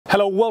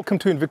Hello, welcome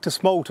to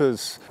Invictus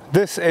Motors.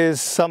 This is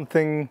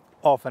something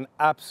of an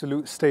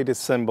absolute status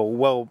symbol.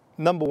 Well,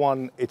 number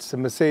one, it's the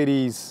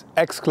Mercedes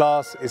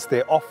X-Class, it's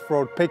their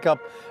off-road pickup,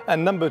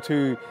 and number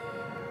two,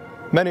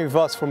 many of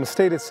us from a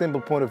status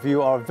symbol point of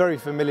view are very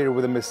familiar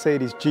with the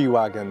Mercedes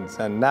G-Wagons,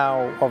 and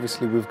now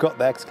obviously we've got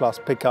the X-Class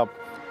pickup,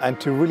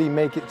 and to really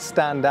make it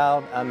stand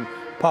out and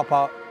pop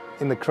out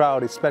in the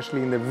crowd,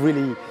 especially in the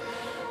really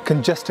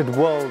congested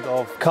world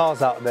of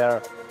cars out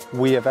there,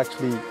 we have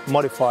actually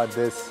modified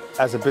this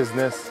as a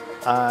business,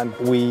 and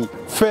we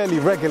fairly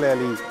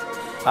regularly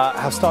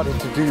have started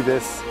to do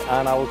this,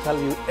 and I will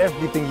tell you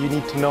everything you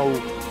need to know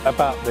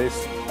about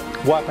this,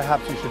 why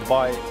perhaps you should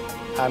buy it,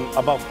 and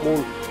above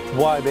all,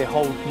 why they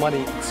hold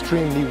money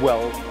extremely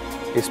well,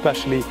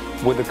 especially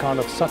with the kind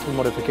of subtle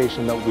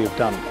modification that we have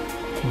done.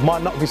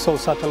 Might not be so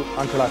subtle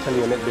until I tell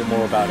you a little bit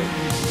more about it.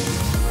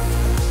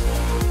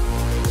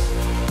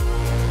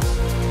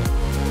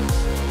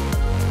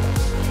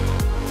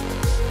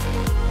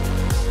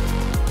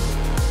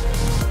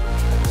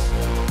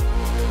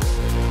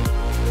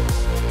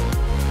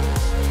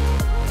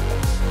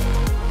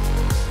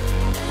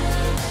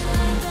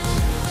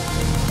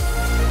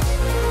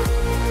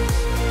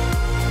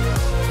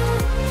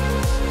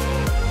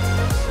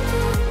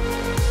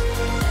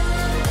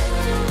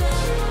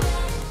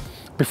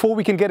 Before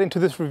we can get into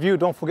this review,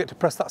 don't forget to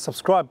press that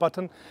subscribe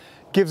button.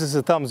 Gives us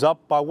a thumbs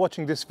up. By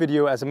watching this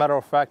video, as a matter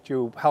of fact,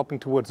 you're helping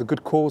towards a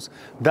good cause.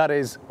 That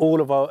is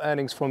all of our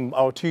earnings from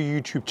our two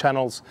YouTube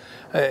channels.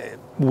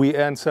 We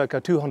earn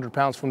circa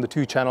 £200 from the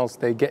two channels.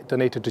 They get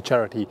donated to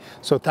charity.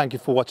 So thank you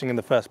for watching in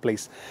the first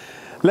place.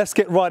 Let's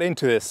get right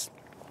into this.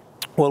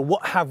 Well,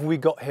 what have we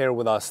got here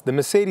with us? The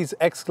Mercedes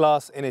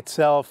X-Class in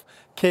itself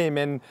came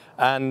in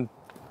and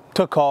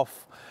took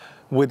off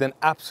with an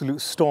absolute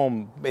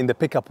storm in the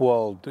pickup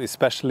world,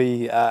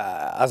 especially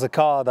as a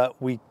car that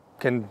we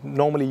can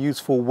normally use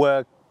for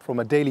work from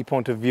a daily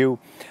point of view.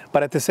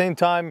 But at the same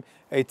time,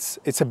 it's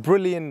a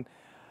brilliant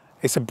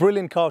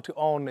car to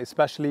own,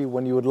 especially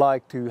when you would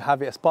like to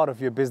have it as part of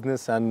your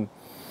business and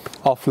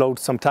offload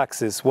some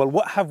taxes. Well,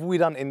 what have we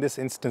done in this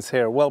instance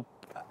here? Well,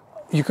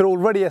 you could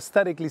already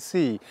aesthetically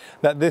see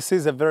that this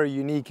is a very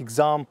unique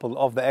example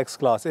of the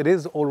X-Class. It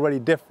is already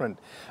different,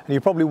 and you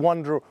probably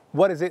wonder,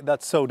 what is it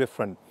that's so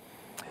different?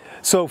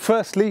 So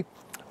firstly,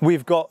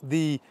 we've got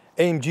the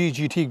AMG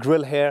GT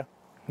grille here.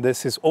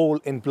 This is all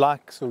in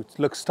black, so it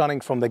looks stunning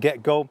from the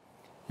get-go.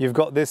 You've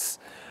got this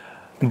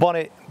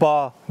bonnet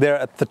bar there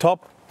at the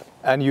top,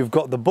 and you've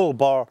got the bull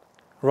bar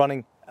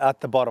running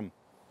at the bottom.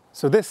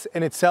 So this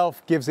in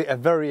itself gives it a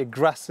very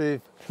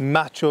aggressive,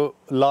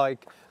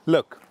 macho-like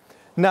look.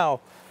 Now,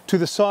 to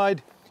the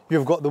side,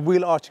 you've got the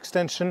wheel arch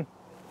extension.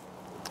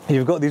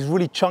 You've got these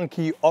really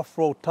chunky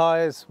off-road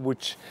tires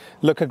which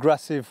look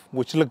aggressive,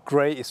 which look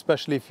great,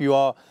 especially if you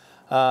are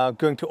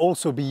going to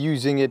also be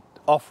using it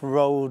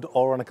off-road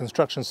or on a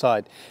construction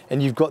site.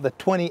 And you've got the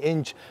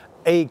 20-inch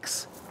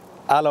AX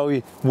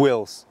alloy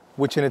wheels,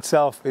 which in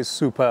itself is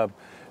superb.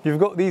 You've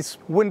got these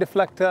wind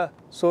deflector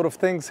sort of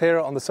things here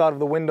on the side of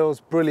the windows,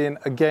 brilliant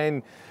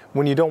again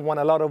when you don't want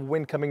a lot of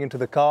wind coming into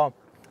the car.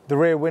 The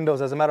rear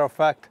windows, as a matter of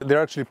fact,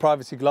 they're actually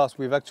privacy glass.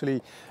 We've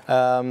actually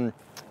wrapped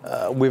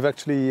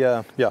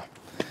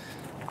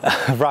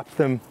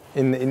them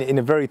in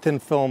a very thin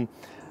film,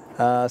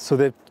 so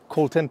they're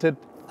cold tinted.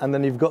 And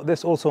then you've got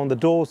this also on the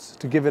doors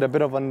to give it a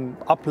bit of an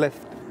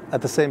uplift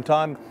at the same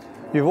time.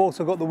 You've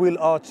also got the wheel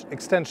arch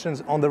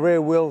extensions on the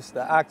rear wheels,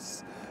 the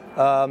AX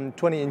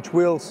 20-inch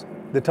wheels,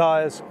 the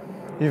tires.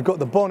 You've got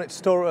the bonnet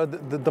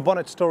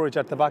storage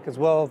at the back as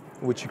well,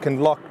 which you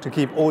can lock to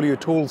keep all your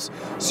tools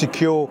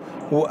secure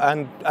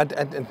and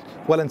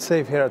well and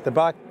safe here at the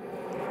back.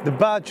 The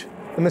badge,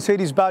 the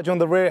Mercedes badge on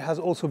the rear has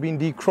also been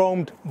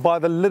de-chromed by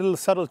the little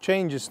subtle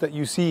changes that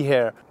you see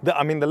here.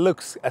 I mean, the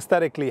looks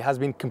aesthetically has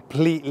been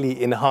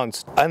completely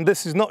enhanced. And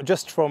this is not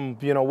just from,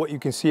 you know, what you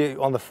can see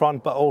on the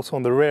front, but also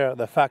on the rear.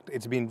 The fact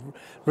it's been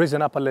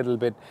risen up a little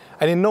bit.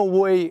 And in no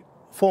way,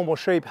 form or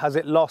shape has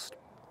it lost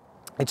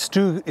its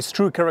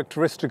true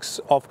characteristics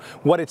of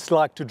what it's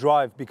like to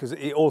drive, because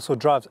it also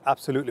drives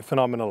absolutely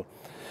phenomenal.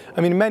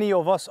 I mean, many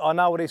of us are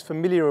nowadays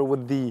familiar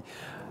with the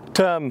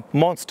term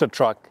monster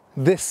truck.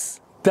 This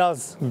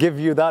does give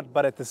you that,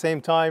 but at the same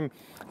time,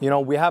 you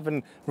know, we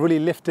haven't really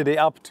lifted it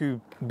up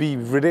to be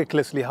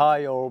ridiculously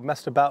high or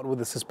messed about with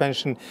the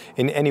suspension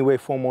in any way,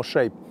 form or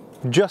shape.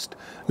 Just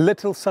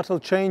little subtle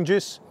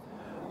changes,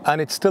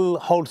 and it still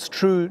holds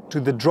true to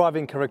the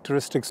driving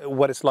characteristics of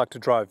what it's like to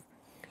drive.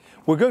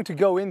 We're going to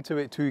go into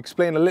it to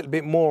explain a little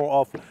bit more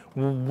of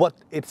what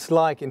it's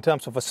like in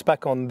terms of a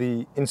spec on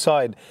the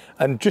inside.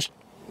 And just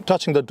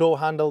touching the door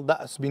handle, that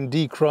has been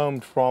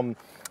de-chromed from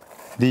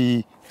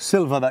the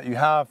silver that you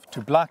have to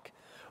black.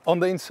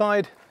 On the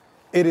inside,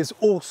 it is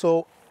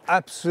also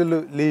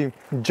absolutely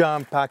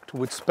jam-packed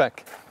with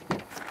spec.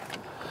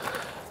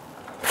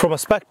 From a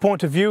spec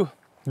point of view,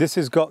 this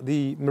has got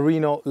the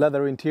merino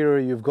leather interior.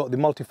 You've got the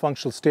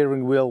multifunctional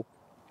steering wheel.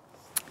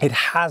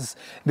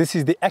 This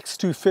is the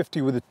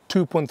X250 with a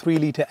 2.3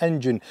 litre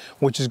engine,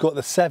 which has got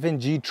the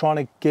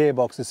 7G-tronic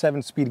gearbox, the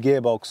 7-speed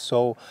gearbox.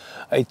 So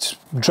it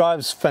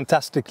drives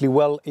fantastically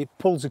well. It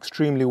pulls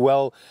extremely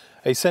well.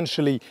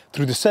 Essentially,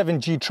 through the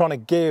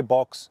 7G-tronic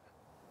gearbox,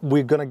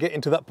 we're going to get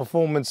into that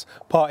performance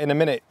part in a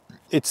minute.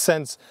 It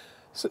sends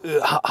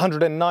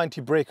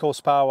 190 brake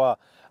horsepower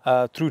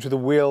through to the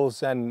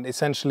wheels, and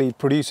essentially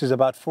produces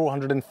about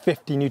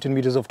 450 Newton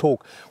meters of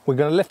torque. We're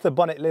going to lift the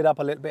bonnet lid up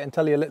a little bit and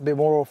tell you a little bit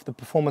more of the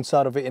performance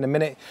side of it in a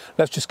minute.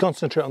 Let's just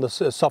concentrate on the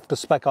softer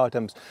spec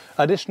items.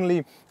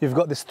 Additionally, you've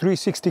got this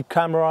 360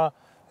 camera,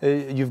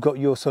 you've got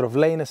your sort of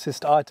lane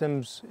assist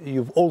items,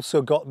 you've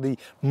also got the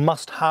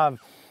must-have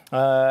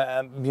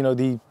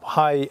the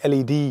high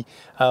LED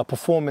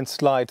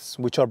performance lights,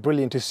 which are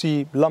brilliant to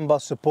see. Lumbar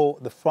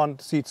support, the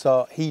front seats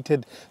are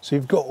heated, so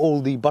you've got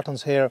all the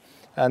buttons here,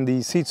 and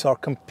the seats are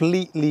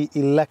completely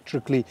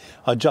electrically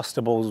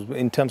adjustable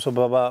in terms of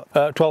about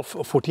 12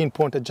 or 14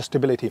 point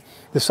adjustability.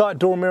 The side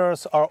door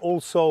mirrors are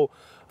also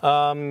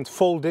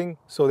folding,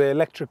 so they're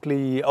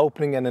electrically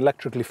opening and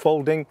electrically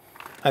folding.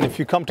 And if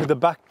you come to the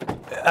back,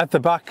 at the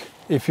back,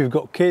 if you've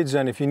got kids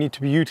and if you need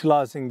to be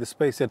utilizing the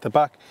space at the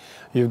back,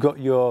 you've got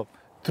your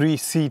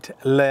 3-seat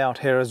layout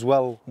here as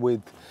well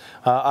with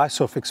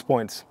ISOFIX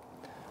points.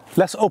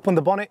 Let's open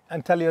the bonnet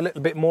and tell you a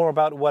little bit more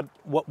about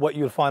what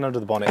you'll find under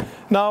the bonnet.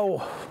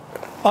 Now,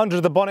 under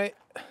the bonnet,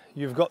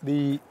 you've got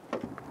the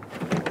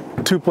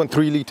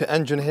 2.3 litre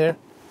engine here.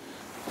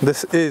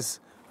 This is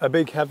a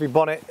big heavy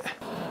bonnet,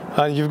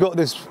 and you've got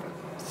this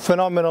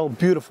phenomenal,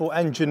 beautiful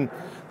engine,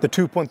 the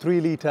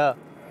 2.3 litre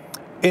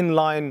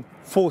inline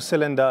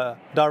 4-cylinder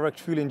direct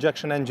fuel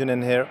injection engine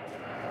in here,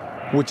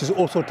 which is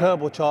also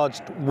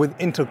turbocharged with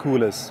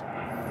intercoolers.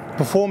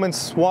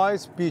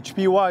 Performance-wise,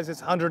 BHP-wise,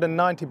 it's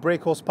 190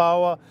 brake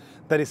horsepower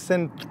that is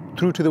sent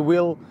through to the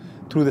wheel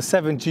through the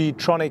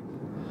 7G-tronic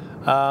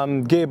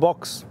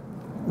gearbox,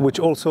 which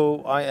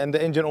also, and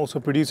the engine also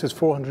produces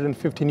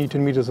 450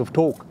 Newton meters of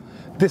torque.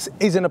 This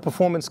isn't a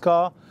performance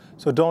car,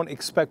 so don't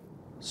expect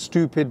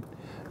stupid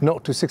 0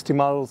 to 60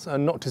 miles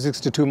and 0 to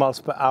 62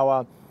 miles per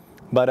hour.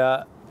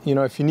 But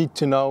if you need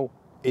to know,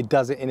 it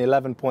does it in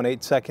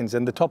 11.8 seconds,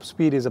 and the top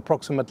speed is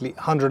approximately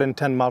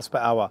 110 miles per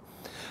hour.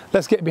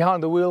 Let's get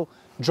behind the wheel,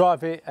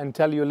 drive it, and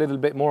tell you a little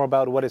bit more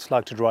about what it's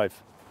like to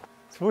drive.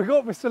 So we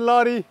got Mr.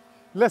 Ladi.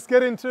 Let's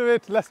get into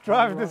it. Let's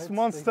drive this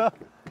monster.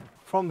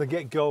 From the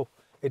get-go,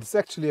 it's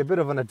actually a bit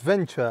of an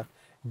adventure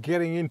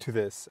getting into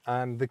this,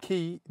 and the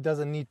key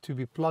doesn't need to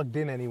be plugged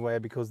in anywhere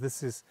because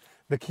this is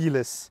the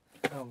keyless.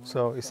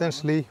 So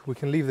essentially, we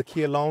can leave the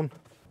key alone.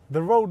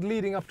 The road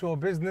leading up to our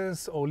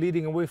business or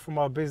leading away from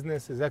our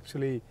business is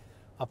actually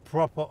a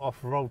proper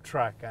off-road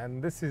track,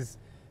 and this is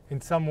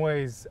in some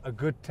ways a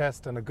good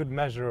test and a good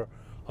measure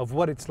of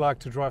what it's like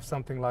to drive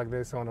something like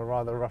this on a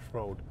rather rough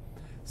road.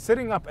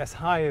 Sitting up as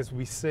high as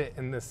we sit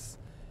in this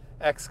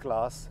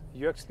X-Class,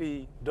 you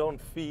actually don't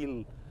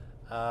feel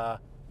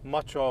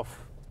much of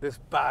this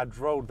bad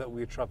road that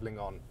we're traveling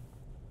on.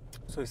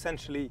 So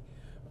essentially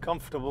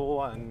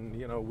comfortable, and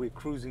we're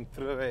cruising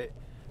through it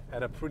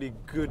at a pretty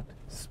good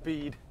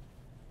speed.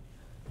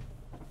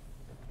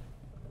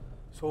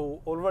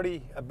 So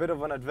already a bit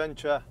of an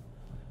adventure,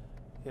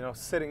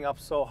 sitting up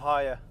so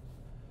high,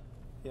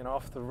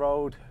 off the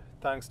road,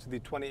 thanks to the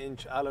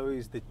 20-inch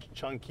alloys, the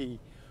chunky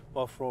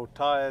off-road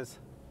tires.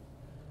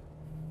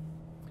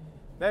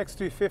 The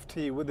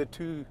X250 with the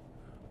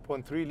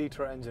 2.3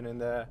 litre engine in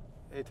there,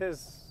 it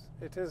is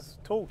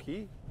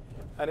torquey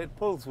and it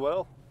pulls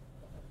well,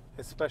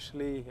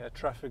 especially at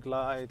traffic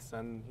lights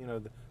and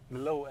the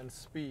low end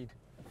speed.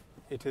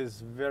 It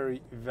is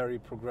very, very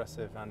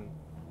progressive and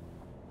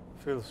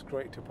feels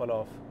great to pull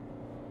off.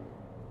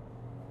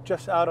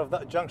 Just out of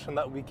that junction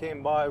that we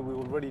came by, we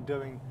were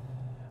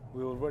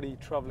already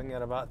traveling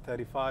at about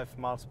 35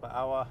 miles per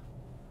hour,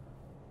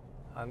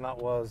 and that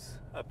was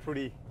a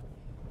pretty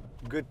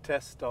good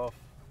test of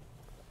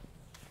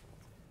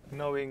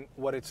knowing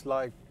what it's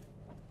like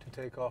to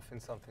take off in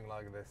something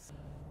like this.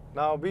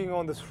 Now, being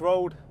on this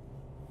road,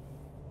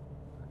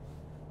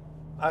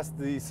 as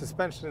the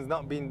suspension has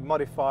not been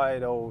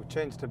modified or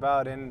changed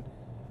about in,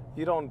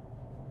 you don't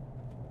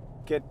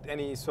get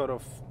any sort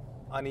of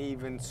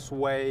uneven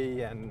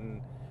sway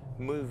and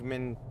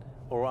movement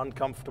or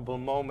uncomfortable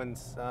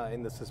moments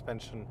in the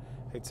suspension.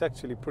 It's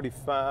actually pretty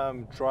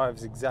firm,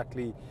 drives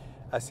exactly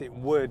as it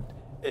would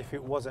if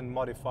it wasn't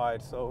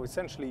modified. So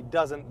essentially it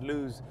doesn't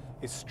lose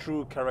its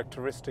true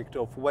characteristic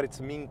of what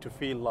it's meant to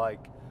feel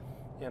like.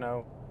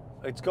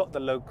 It's got the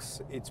looks,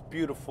 it's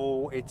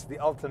beautiful, it's the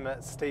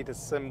ultimate status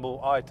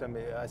symbol item.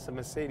 As a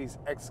Mercedes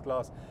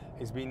X-Class,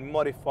 it's been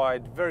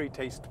modified very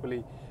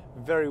tastefully,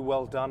 very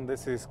well done.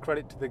 This is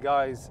credit to the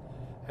guys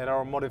at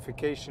our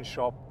modification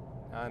shop,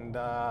 and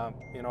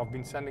I've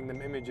been sending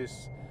them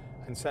images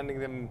and sending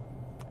them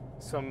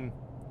some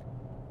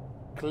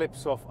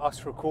clips of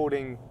us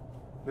recording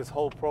this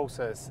whole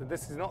process.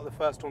 This is not the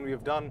first one we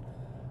have done.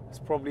 It's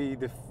probably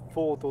the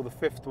 4th or the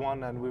 5th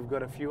one, and we've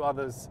got a few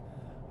others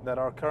that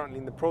are currently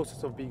in the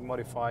process of being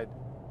modified.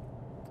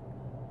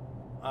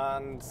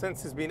 and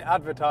since it's been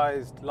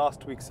advertised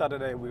last week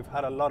Saturday, we've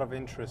had a lot of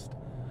interest,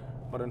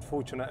 but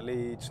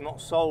unfortunately it's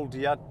not sold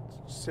yet,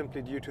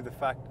 simply due to the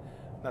fact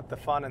that the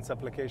finance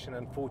application,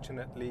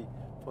 unfortunately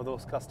for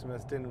those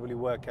customers, didn't really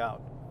work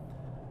out.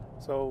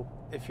 So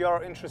if you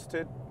are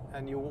interested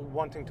and you're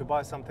wanting to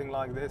buy something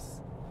like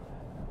this,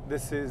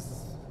 this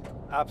is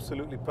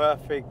absolutely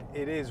perfect.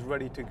 It is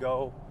ready to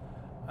go,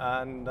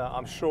 and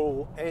I'm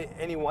sure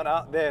anyone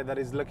out there that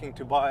is looking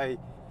to buy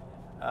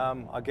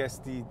I guess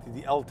the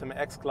ultimate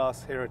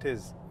X-Class, here it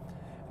is.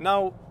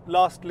 Now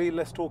lastly,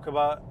 let's talk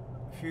about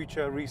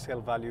future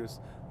resale values.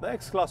 The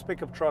X-Class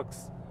pickup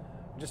trucks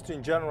just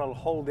in general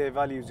hold their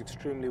values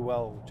extremely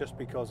well, just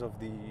because of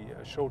the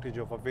shortage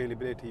of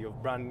availability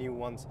of brand new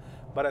ones,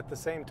 but at the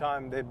same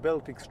time they're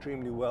built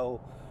extremely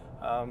well,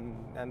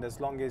 and as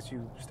long as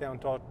you stay on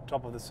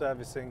top of the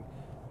servicing,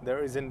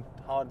 there isn't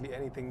hardly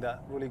anything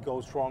that really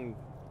goes wrong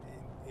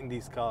in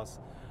these cars.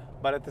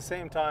 But at the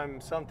same time,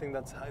 something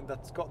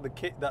that's got the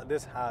kit that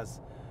this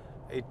has,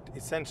 it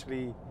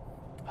essentially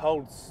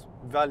holds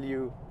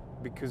value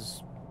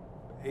because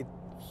it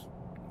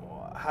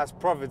has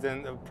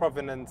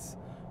provenance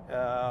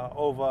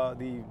over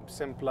the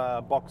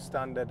simpler box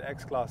standard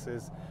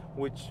X-Classes,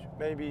 which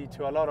maybe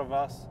to a lot of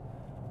us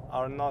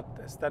are not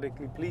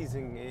aesthetically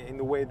pleasing in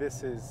the way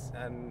this is.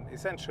 And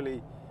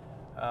essentially,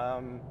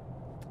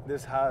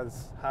 this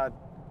has had,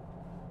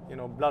 you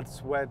know, blood,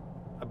 sweat,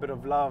 a bit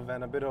of love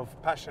and a bit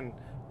of passion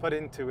put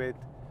into it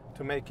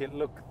to make it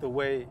look the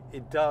way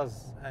it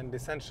does, and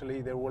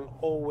essentially there will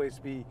always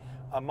be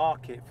a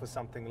market for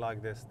something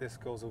like this. This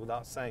goes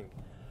without saying.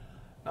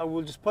 Now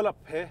we'll just pull up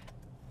here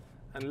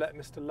and let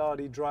Mr.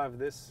 Lardy drive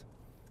this,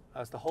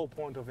 as the whole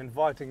point of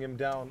inviting him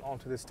down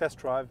onto this test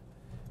drive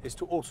is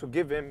to also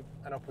give him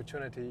an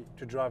opportunity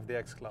to drive the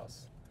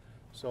X-Class.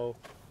 So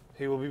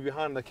he will be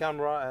behind the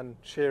camera and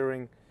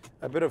sharing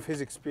a bit of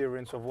his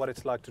experience of what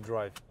it's like to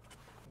drive.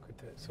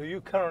 So you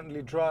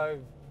currently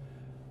drive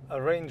a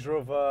Range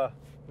Rover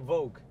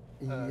Vogue,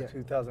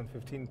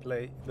 2015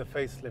 plate, the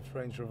facelift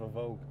Range Rover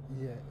Vogue.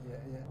 Yeah.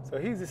 So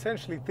he's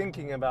essentially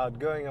thinking about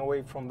going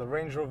away from the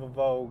Range Rover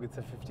Vogue. It's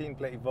a 15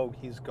 plate Vogue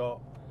he's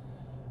got,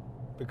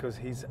 because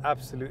he's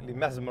absolutely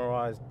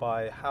mesmerized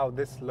by how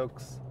this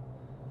looks,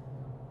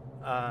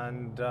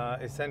 and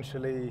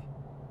essentially,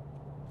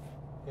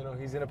 you know,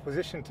 he's in a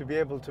position to be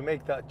able to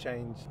make that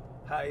change.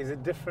 How is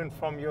it different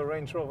from your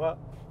Range Rover?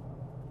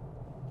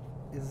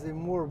 Is it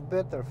more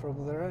better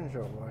from the Range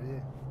Rover?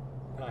 Yeah.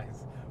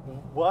 Nice.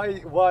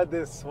 Why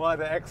this? Why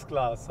the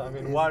X-Class? I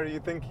mean, why are you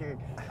thinking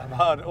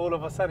about, all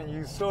of a sudden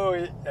you saw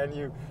it and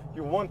you're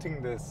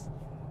wanting this?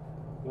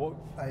 What?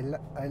 I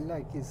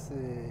like it's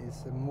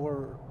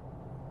more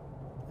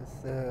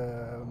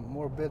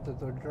better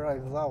to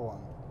drive that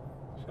one.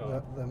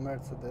 Sure. The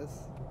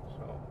Mercedes.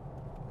 Sure.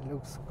 It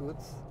looks good.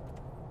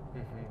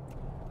 Mm-hmm.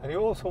 And you're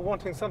also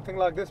wanting something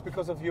like this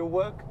because of your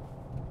work?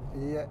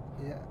 Yeah,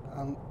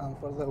 and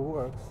for the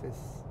works,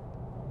 it's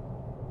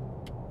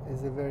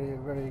a very,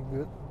 very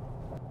good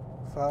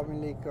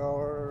family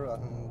car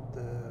and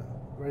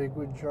very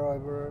good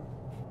driver.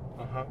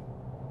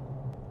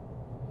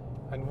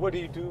 And what do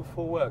you do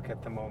for work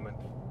at the moment?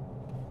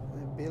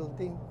 The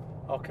building.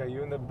 Okay,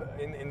 you're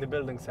in the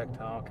building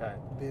sector. Okay.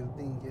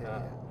 Building,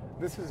 yeah.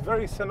 This is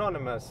very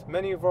synonymous.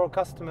 Many of our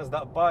customers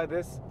that buy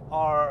this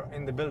are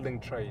in the building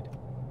trade.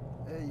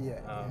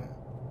 Yeah.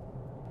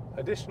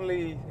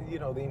 Additionally, you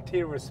know, the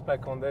interior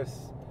spec on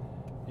this,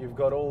 you've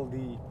got all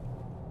the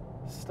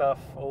stuff,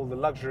 all the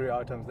luxury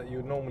items that you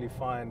would normally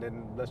find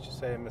in, let's just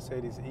say, a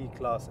Mercedes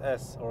E-Class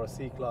S or a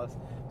C-Class,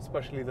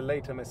 especially the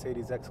later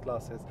Mercedes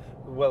X-Classes,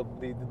 well,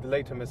 the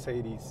later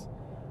Mercedes.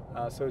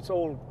 So it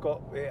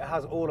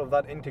has all of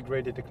that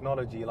integrated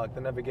technology, like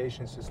the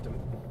navigation system,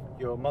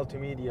 your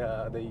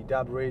multimedia, the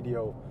DAB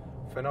radio,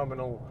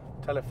 phenomenal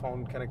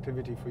telephone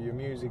connectivity for your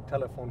music,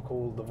 telephone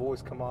call, the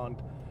voice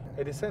command.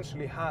 It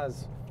essentially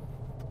has,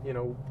 you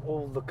know,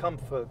 all the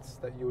comforts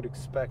that you would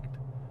expect.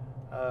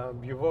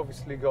 You've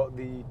obviously got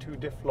the 2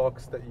 diff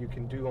locks that you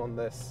can do on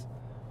this,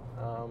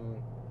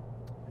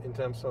 in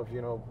terms of,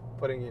 you know,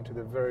 putting into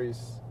the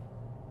various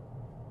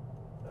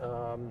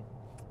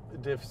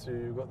diffs. So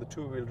you've got the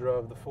 2-wheel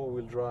drive, the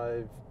 4-wheel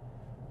drive,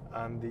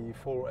 and the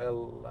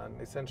 4L,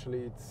 and essentially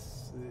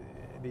it's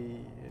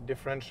the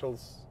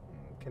differentials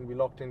can be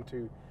locked in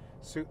to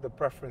suit the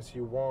preference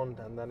you want,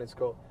 and then it's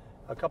got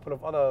a couple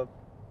of other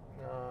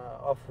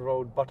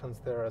off-road buttons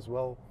there as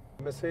well.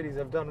 Mercedes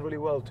have done really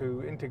well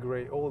to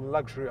integrate all the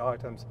luxury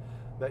items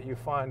that you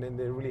find in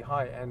the really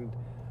high-end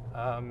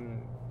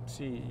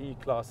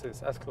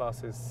E-Classes,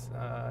 S-Classes,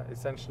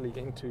 essentially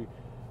into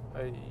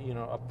you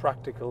know, a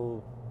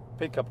practical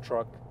pickup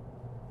truck,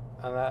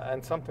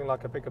 and something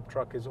like a pickup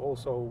truck is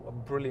also a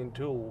brilliant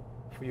tool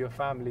for your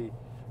family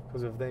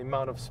because of the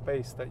amount of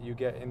space that you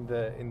get in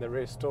the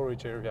rear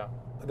storage area.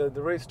 The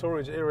rear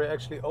storage area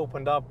actually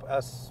opened up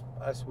as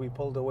we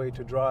pulled away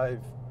to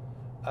drive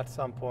at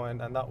some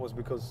point, and that was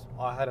because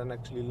I hadn't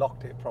actually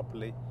locked it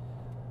properly.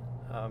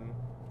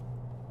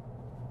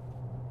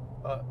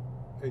 But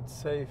it's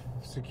safe,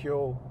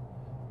 secure.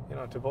 you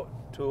know, to put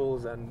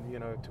tools and, you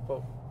know, to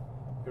put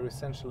your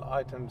essential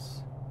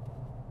items,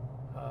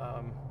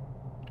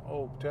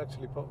 or to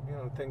actually put, you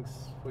know, things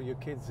for your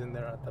kids in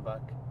there at the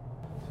back.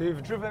 So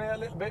you've driven it a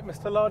little bit,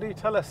 Mr. Ladi.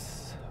 Tell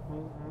us,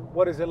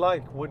 what is it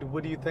like?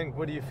 What do you think?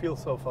 What do you feel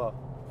so far?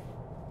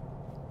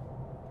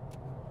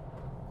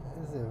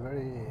 It's a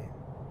very,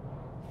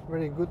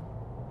 very good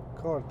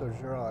car to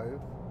drive.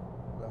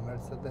 The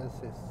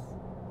Mercedes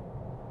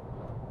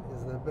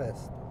is the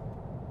best.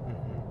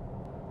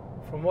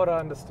 Mm-hmm. From what I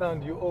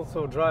understand, you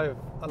also drive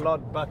a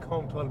lot back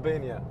home to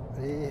Albania.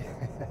 Yeah.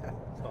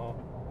 So,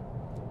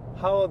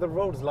 how are the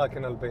roads like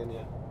in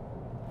Albania?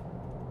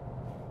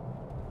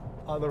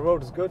 Are the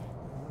roads good?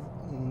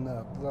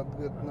 No, not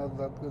good, not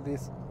that good.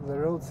 The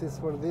roads is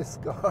for this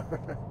car.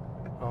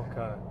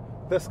 Okay.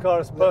 This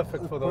car is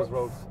perfect for those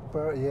roads.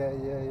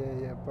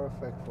 Yeah,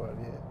 perfect for it,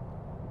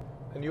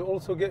 yeah. And you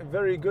also get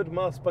very good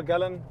miles per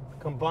gallon.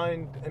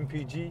 Combined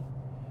MPG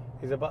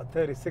is about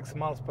 36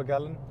 miles per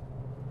gallon.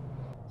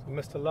 So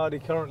Mr. Ladi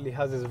currently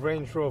has his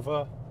Range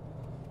Rover.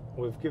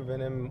 We've given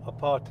him a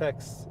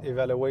Part-X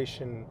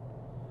evaluation,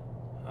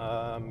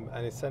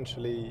 and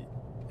essentially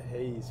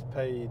he's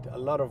paid a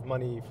lot of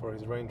money for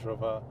his Range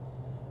Rover,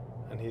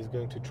 and he's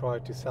going to try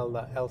to sell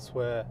that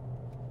elsewhere,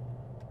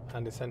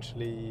 and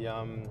essentially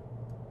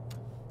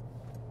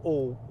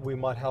or we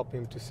might help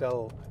him to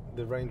sell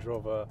the Range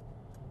Rover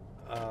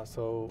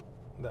so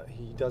that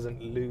he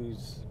doesn't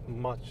lose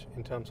much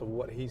in terms of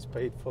what he's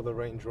paid for the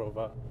Range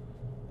Rover,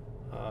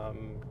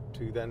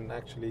 to then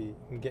actually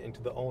get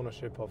into the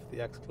ownership of the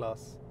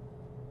X-Class.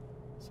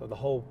 So the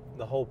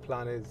whole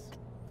plan is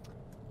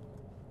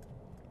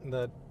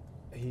that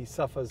he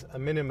suffers a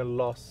minimal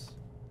loss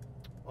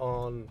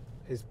on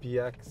his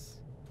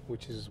BX,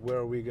 which is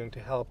where we're going to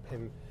help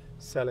him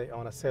sell it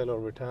on a sale or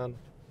return,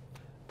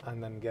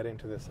 and then get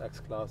into this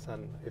X-Class.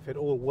 And if it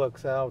all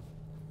works out,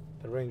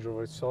 the Range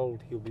Rover is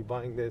sold, he'll be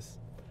buying this.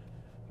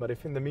 But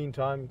if in the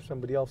meantime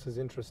somebody else is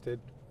interested,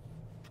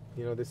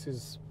 you know, this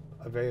is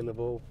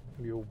available.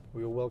 You're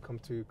welcome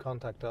to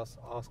contact us,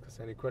 ask us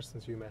any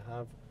questions you may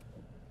have,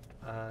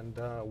 and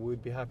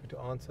we'd be happy to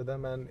answer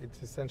them. And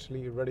it's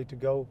essentially ready to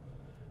go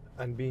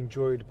and be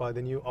enjoyed by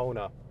the new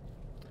owner.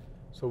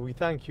 So we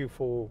thank you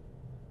for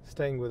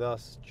staying with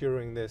us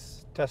during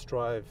this test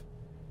drive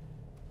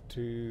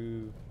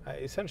to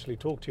essentially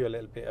talk to you a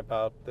little bit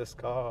about this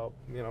car,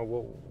 you know,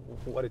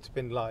 what it's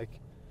been like,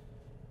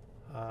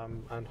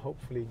 and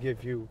hopefully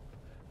give you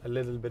a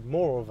little bit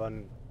more of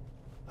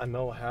a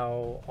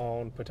know-how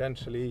on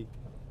potentially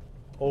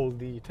all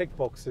the tick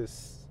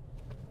boxes,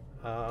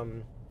 or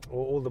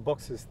all the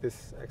boxes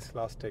this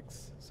X-Class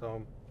ticks.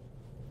 So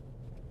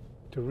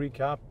to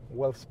recap,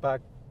 well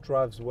spec,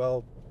 drives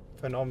well,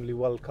 phenomenally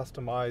well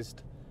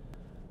customized,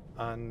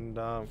 and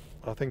I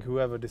think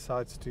whoever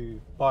decides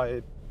to buy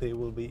it, they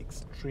will be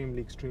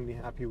extremely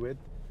happy with,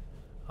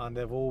 and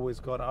they've always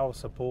got our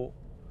support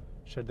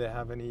should they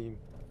have any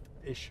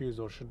issues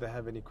or should they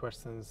have any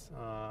questions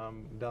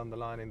down the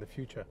line in the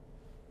future.